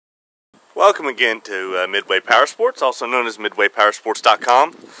Welcome again to Midway Power Sports, also known as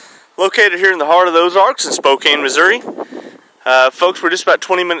MidwayPowersports.com, located here in the heart of the Ozarks in Spokane, Missouri. Folks, we're just about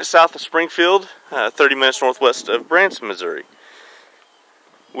 20 minutes south of Springfield, 30 minutes northwest of Branson, Missouri.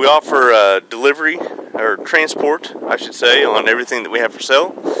 We offer delivery, or transport, I should say, on everything that we have for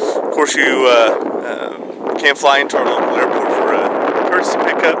sale. Of course, you can fly into our local airport for a courtesy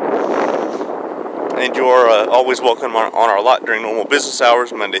pickup. And you are always welcome on our lot during normal business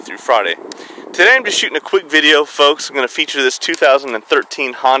hours, Monday through Friday. Today I'm just shooting a quick video, folks. I'm going to feature this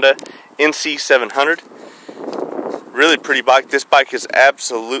 2013 Honda Nc700. Really pretty bike. This bike is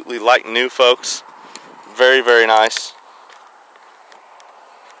absolutely like new, folks. Very, very nice.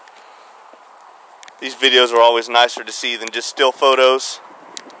 These videos are always nicer to see than just still photos.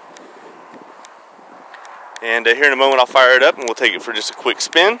 And here in a moment I'll fire it up and we'll take it for just a quick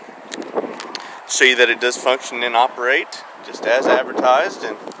spin. Show you that it does function and operate just as advertised,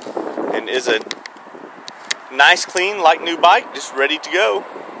 and is a nice, clean, like new bike, just ready to go.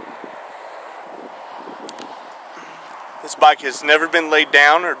 This bike has never been laid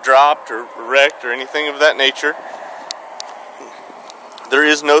down or dropped or wrecked or anything of that nature. There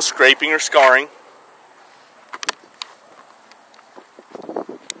is no scraping or scarring.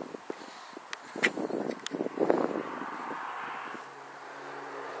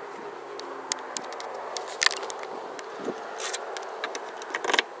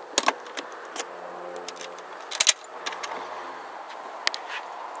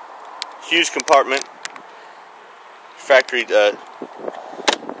 Huge compartment, factory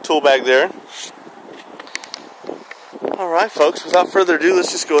tool bag there. Alright folks, without further ado,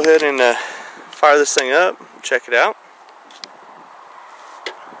 let's just go ahead and fire this thing up, check it out.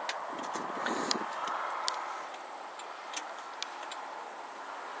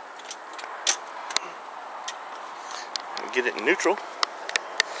 Get it in neutral.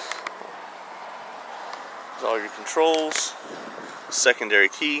 There's all your controls, secondary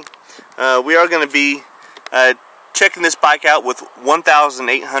key. We are going to be checking this bike out with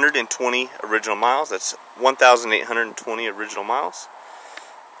 1,820 original miles. That's 1,820 original miles.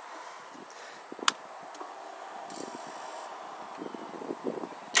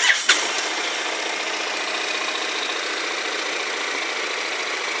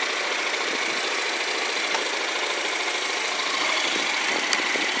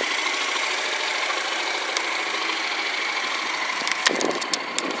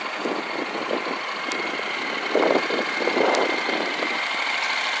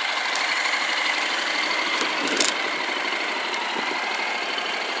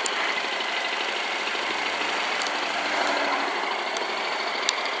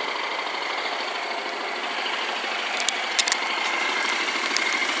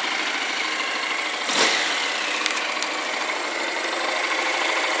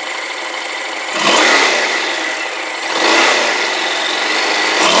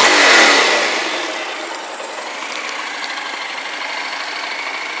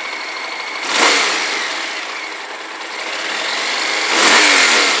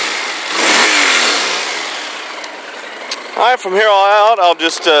 Alright, from here on out, I'll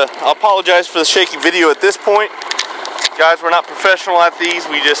apologize for the shaky video at this point. Guys, we're not professional at these.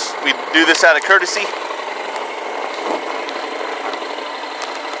 We do this out of courtesy.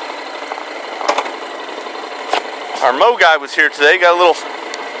 Our mow guy was here today. Got a little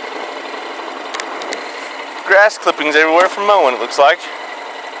grass clippings everywhere from mowing, it looks like.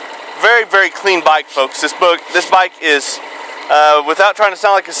 Very, very clean bike, folks. This bike is, without trying to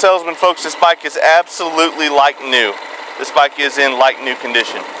sound like a salesman, folks, this bike is absolutely like new. This bike is in like new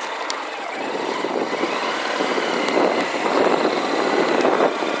condition.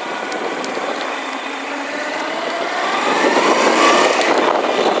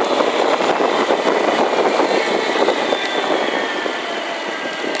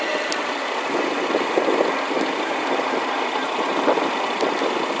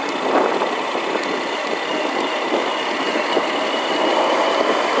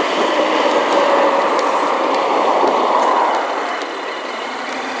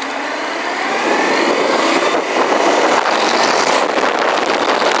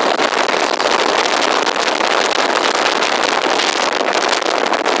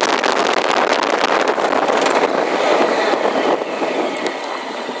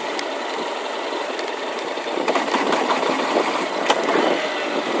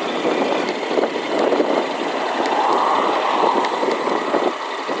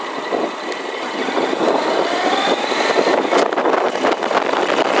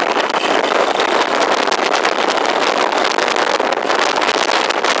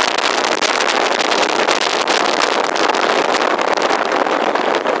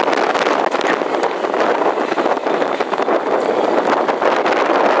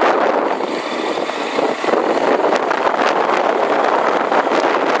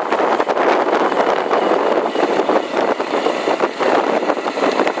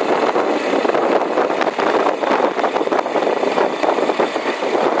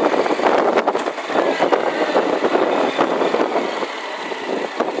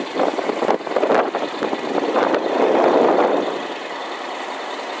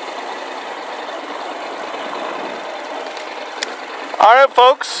 Alright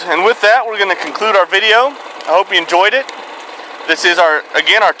folks, and with that we're going to conclude our video. I hope you enjoyed it. This is our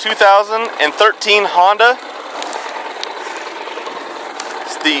 2013 Honda.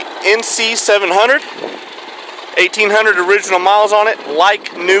 It's the Nc700. 1,800 original miles on it.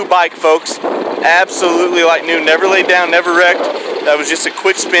 Like new bike, folks. Absolutely like new. Never laid down, never wrecked. That was just a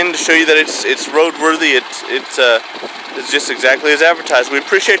quick spin to show you that it's roadworthy. It's just exactly as advertised. We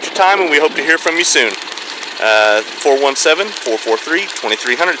appreciate your time and we hope to hear from you soon.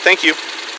 417-443-2300. Thank you.